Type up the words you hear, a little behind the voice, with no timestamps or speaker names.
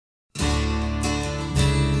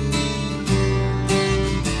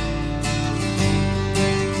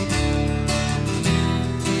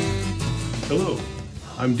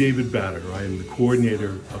I'm David Batter. I am the coordinator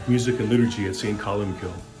of music and liturgy at St.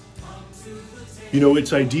 Columkill. You know,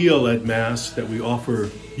 it's ideal at Mass that we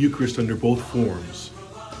offer Eucharist under both forms,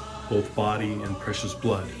 both body and precious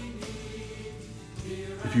blood.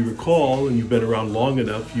 If you recall, and you've been around long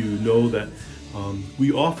enough, you know that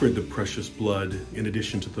we offered the precious blood in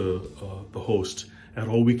addition to the host at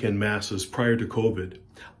all weekend Masses prior to COVID.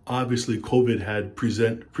 Obviously, COVID had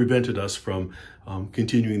prevented us from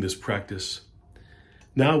continuing this practice.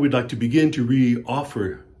 Now we'd like to begin to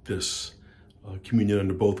re-offer this communion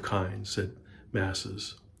under both kinds at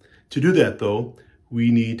Masses. To do that, though,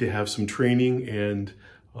 we need to have some training and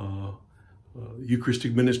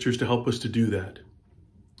Eucharistic ministers to help us to do that.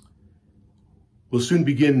 We'll soon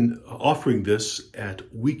begin offering this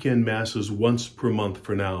at weekend Masses once per month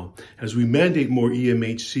for now. As we mandate more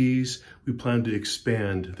EMHCs, we plan to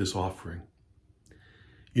expand this offering.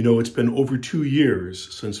 You know, it's been over 2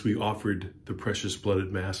 years since we offered the precious blood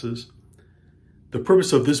at Masses. The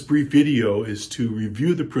purpose of this brief video is to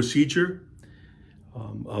review the procedure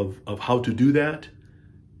of how to do that,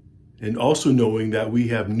 and also knowing that we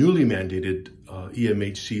have newly mandated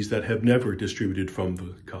EMHCs that have never distributed from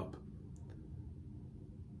the cup.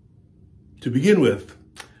 To begin with,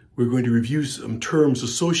 we're going to review some terms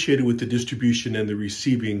associated with the distribution and the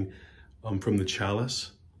receiving from the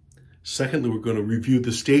chalice. Secondly, we're going to review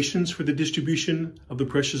the stations for the distribution of the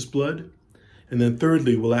precious blood. And then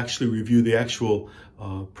thirdly, we'll actually review the actual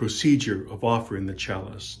procedure of offering the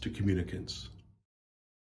chalice to communicants.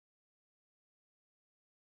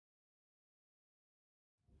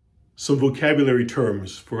 Some vocabulary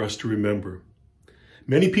terms for us to remember.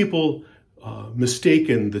 Many people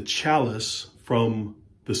mistaken the chalice from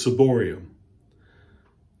the ciborium.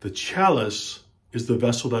 The chalice is the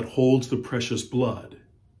vessel that holds the precious blood.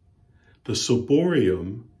 The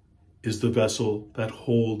ciborium is the vessel that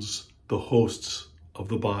holds the hosts of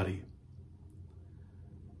the body.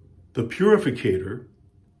 The purificator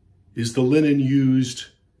is the linen used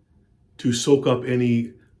to soak up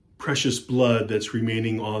any precious blood that's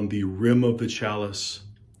remaining on the rim of the chalice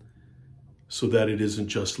so that it isn't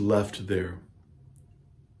just left there.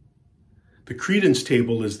 The credence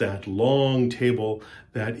table is that long table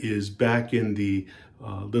that is back in the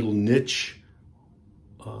little niche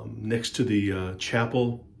next to the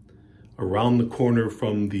chapel, around the corner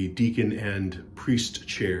from the deacon and priest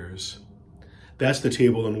chairs. That's the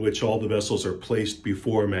table in which all the vessels are placed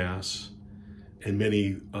before Mass, and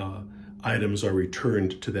many items are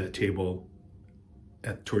returned to that table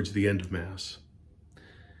towards the end of Mass.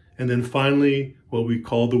 And then finally, what we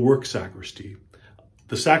call the work sacristy.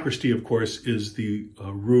 The sacristy, of course, is the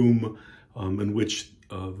room in which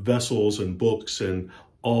vessels and books and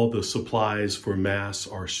all the supplies for Mass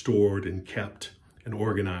are stored and kept and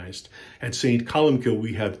organized. At St. Columkill,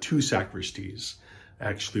 we have 2 sacristies.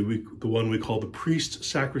 Actually, the one we call the priest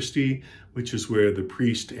sacristy, which is where the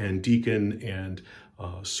priest and deacon and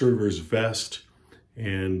servers vest,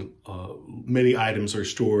 and many items are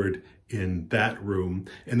stored in that room.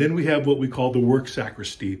 And then we have what we call the work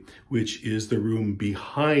sacristy, which is the room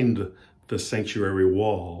behind the sanctuary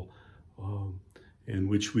wall, in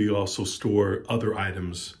which we also store other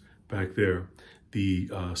items back there. The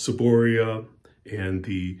ciboria and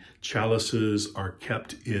the chalices are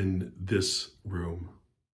kept in this room.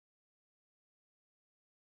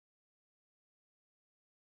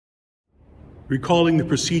 Recalling the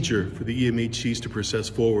procedure for the EMHCs to process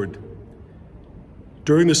forward.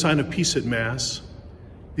 During the sign of peace at Mass,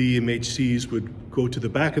 the EMHCs would go to the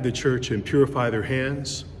back of the church and purify their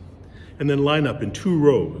hands, and then line up in 2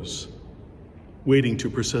 rows, waiting to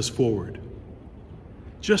process forward.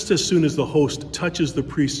 Just as soon as the host touches the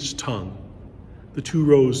priest's tongue, the 2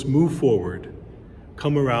 rows move forward,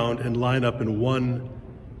 come around, and line up in 1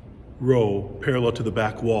 row parallel to the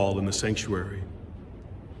back wall in the sanctuary.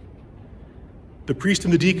 The priest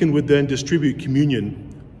and the deacon would then distribute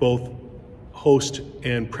communion, both host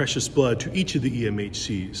and precious blood, to each of the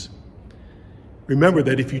EMHCs. Remember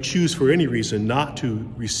that if you choose for any reason not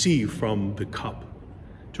to receive from the cup,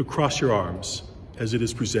 to cross your arms as it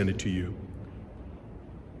is presented to you.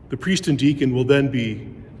 The priest and deacon will then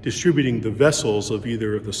be distributing the vessels of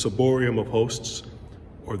either the ciborium of hosts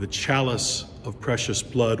or the chalice of precious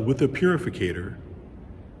blood with the purificator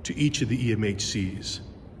to each of the EMHCs.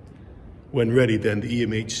 When ready, then the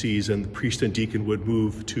EMHCs and the priest and deacon would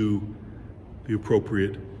move to the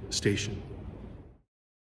appropriate station.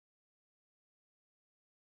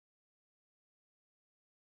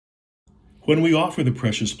 When we offer the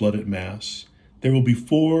precious blood at Mass, there will be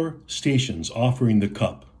 4 stations offering the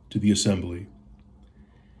cup to the assembly.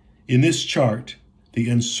 In this chart, the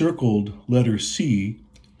encircled letter C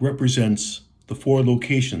represents the 4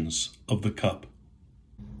 locations of the cup.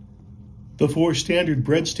 The 4 standard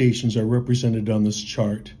bread stations are represented on this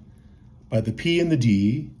chart by the P and the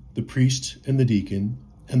D, the priest and the deacon,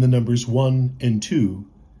 and the numbers 1 and 2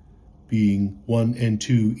 being 1 and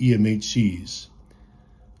 2 EMHCs.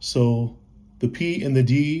 So the P and the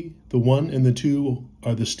D, the 1 and the 2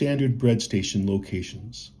 are the standard bread station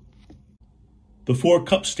locations. The 4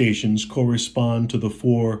 cup stations correspond to the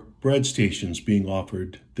 4 bread stations being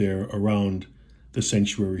offered there around the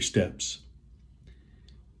sanctuary steps.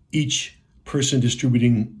 Each person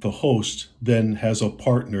distributing the host then has a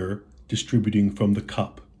partner distributing from the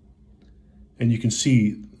cup. And you can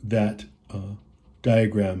see that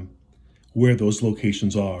diagram where those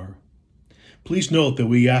locations are. Please note that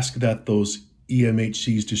we ask that those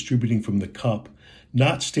EMHCs distributing from the cup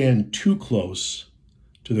not stand too close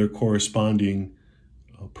to their corresponding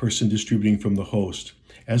person distributing from the host,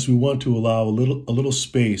 as we want to allow a little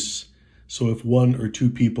space so if 1 or 2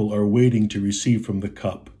 people are waiting to receive from the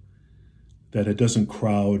cup, that it doesn't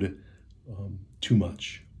crowd too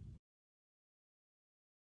much.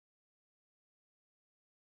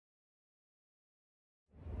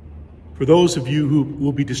 For those of you who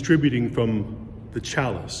will be distributing from the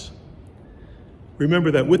chalice,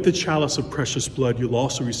 remember that with the chalice of precious blood, you'll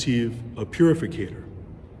also receive a purificator.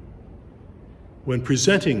 When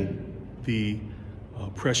presenting the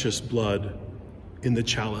precious blood in the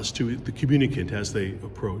chalice to the communicant as they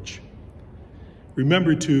approach,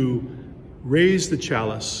 remember to raise the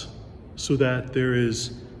chalice so that there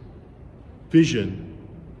is vision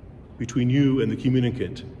between you and the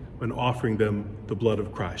communicant when offering them the blood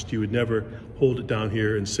of Christ. You would never hold it down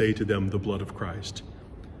here and say to them, the blood of Christ.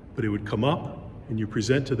 But it would come up and you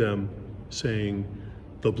present to them saying,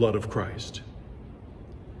 the blood of Christ.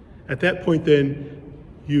 At that point then,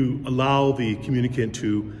 you allow the communicant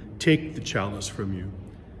to take the chalice from you.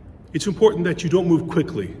 It's important that you don't move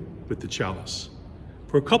quickly with the chalice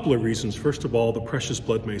for a couple of reasons. First of all, the precious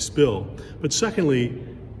blood may spill. But secondly,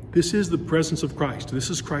 this is the presence of Christ.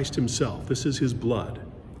 This is Christ himself. This is his blood.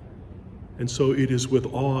 And so it is with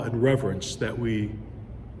awe and reverence that we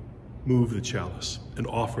move the chalice and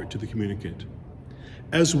offer it to the communicant.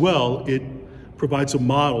 As well, it provides a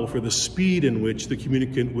model for the speed in which the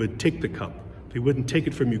communicant would take the cup. They wouldn't take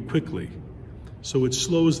it from you quickly, so it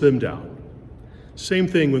slows them down. Same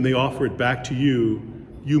thing when they offer it back to you,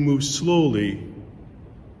 you move slowly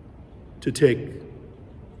to take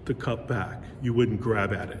the cup back. You wouldn't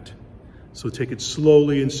grab at it. So take it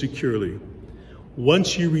slowly and securely.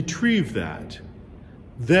 Once you retrieve that,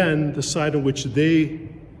 then the side on which they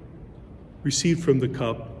received from the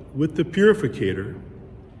cup with the purificator,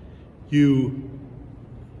 you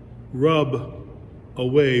rub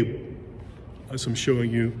away, as I'm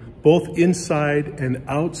showing you, both inside and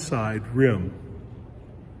outside rim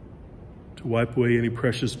to wipe away any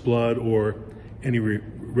precious blood or any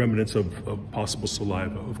remnants of possible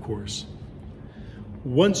saliva, of course.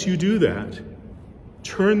 Once you do that,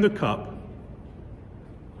 turn the cup.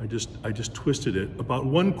 I just twisted it about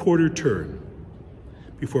 1/4 turn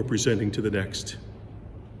before presenting to the next.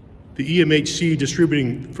 The EMHC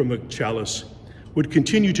distributing from the chalice would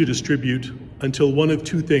continue to distribute until one of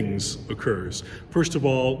 2 things occurs. First of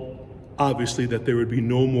all, obviously that there would be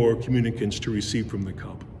no more communicants to receive from the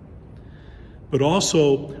cup. But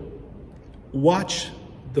also, watch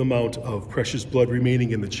the amount of precious blood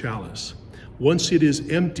remaining in the chalice. Once it is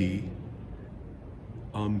empty,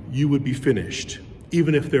 you would be finished,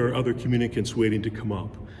 even if there are other communicants waiting to come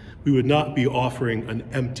up. We would not be offering an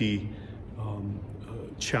empty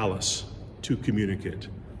chalice to communicant,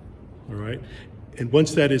 all right? And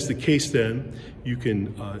once that is the case, then you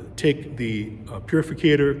can take the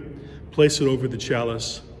purificator, place it over the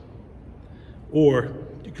chalice, or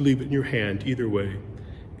you can leave it in your hand, either way,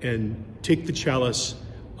 and take the chalice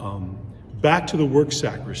back to the work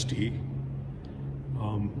sacristy,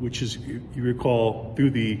 which is, you recall,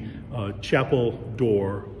 through the chapel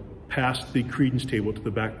door, past the credence table to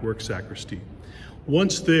the back work sacristy.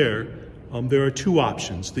 Once there are 2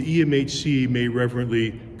 options. The EMHC may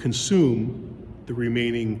reverently consume the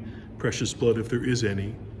remaining precious blood, if there is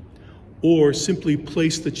any, or simply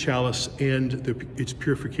place the chalice and its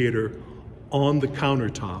purificator on the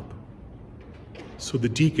countertop, so the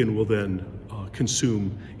deacon will then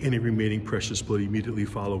consume any remaining precious blood immediately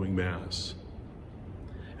following Mass.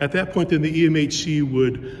 At that point, then the EMHC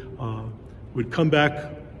would come back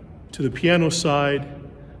to the piano side,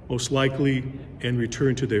 most likely, and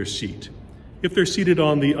return to their seat. If they're seated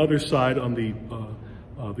on the other side, on the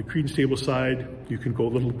credence table side, you can go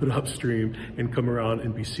a little bit upstream and come around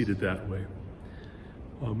and be seated that way.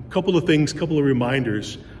 Couple of things, couple of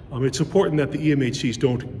reminders. It's important that the EMHCs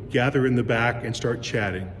don't gather in the back and start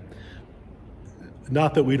chatting.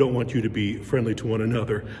 Not that we don't want you to be friendly to one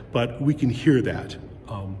another, but we can hear that.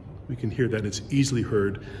 We can hear that. It's easily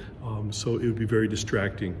heard, so it would be very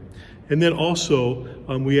distracting. And then also,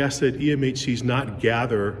 we ask that EMHCs not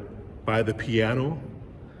gather by the piano,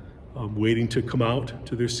 waiting to come out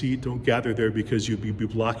to their seat. Don't gather there because you'd be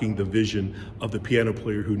blocking the vision of the piano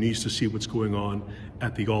player who needs to see what's going on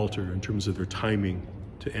at the altar in terms of their timing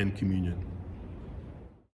to end communion.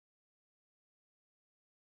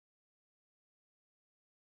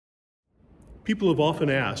 People have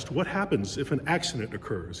often asked, what happens if an accident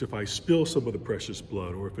occurs? If I spill some of the precious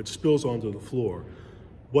blood, or if it spills onto the floor,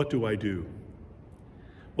 what do I do?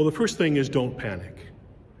 Well, the first thing is don't panic.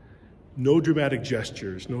 No dramatic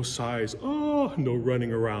gestures, no sighs, oh, no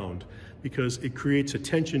running around, because it creates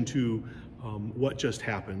attention to what just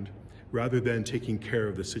happened rather than taking care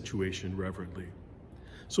of the situation reverently.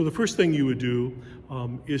 So the first thing you would do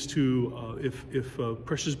is to, if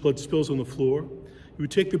precious blood spills on the floor, you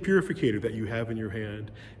would take the purificator that you have in your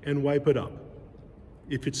hand and wipe it up.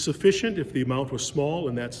 If it's sufficient, if the amount was small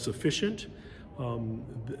and that's sufficient,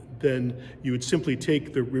 then you would simply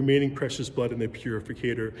take the remaining precious blood in the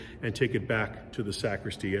purificator and take it back to the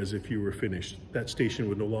sacristy as if you were finished. That station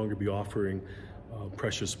would no longer be offering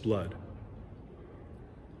precious blood.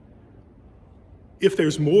 If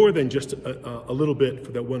there's more than just a little bit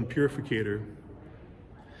for that one purificator,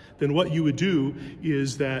 then what you would do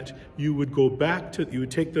is that you would go back to, you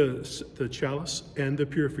would take the chalice and the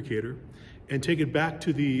purificator and take it back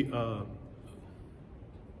to the,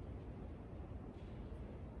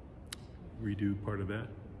 redo part of that.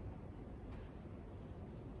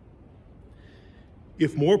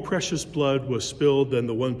 If more precious blood was spilled than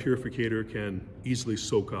the one purificator can easily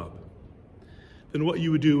soak up, then what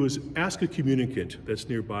you would do is ask a communicant that's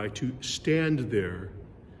nearby to stand there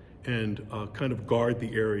and kind of guard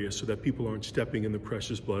the area so that people aren't stepping in the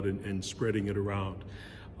precious blood and spreading it around.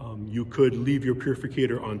 You could leave your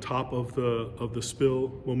purificator on top of the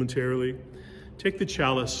spill momentarily. Take the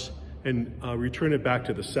chalice and return it back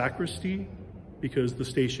to the sacristy because the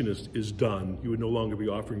station is done. You would no longer be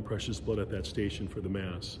offering precious blood at that station for the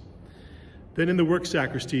Mass. Then in the work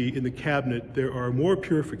sacristy, in the cabinet, there are more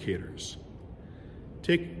purificators.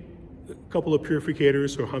 Take a couple of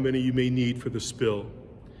purificators or how many you may need for the spill.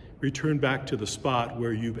 Return back to the spot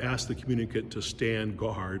where you've asked the communicant to stand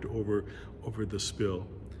guard over the spill.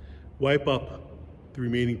 Wipe up the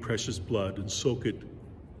remaining precious blood and soak it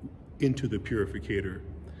into the purificator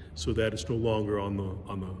so that it's no longer on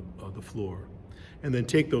the floor. And then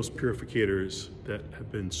take those purificators that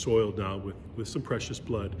have been soiled now with some precious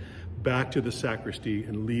blood back to the sacristy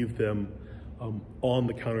and leave them on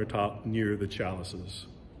the countertop near the chalices.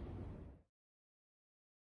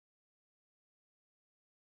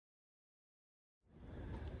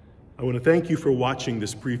 I want to thank you for watching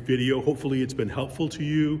this brief video. Hopefully it's been helpful to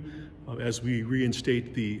you as we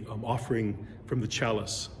reinstate the offering from the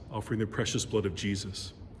chalice, offering the precious blood of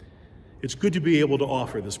Jesus. It's good to be able to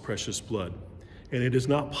offer this precious blood, and it is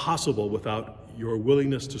not possible without your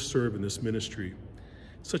willingness to serve in this ministry.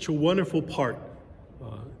 Such a wonderful part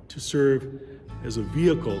to serve as a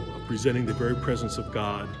vehicle of presenting the very presence of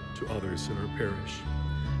God to others in our parish.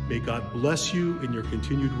 May God bless you in your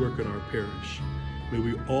continued work in our parish. May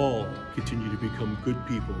we all continue to become good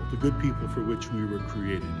people, the good people for which we were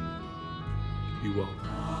created. Be well.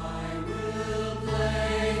 I will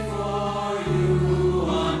play for you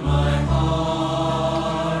on my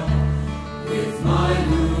harp with my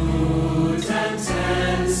lute and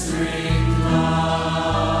 10-string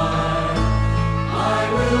lyre. I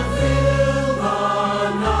will fill the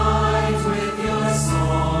night with your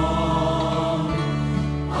song.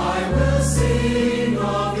 I will sing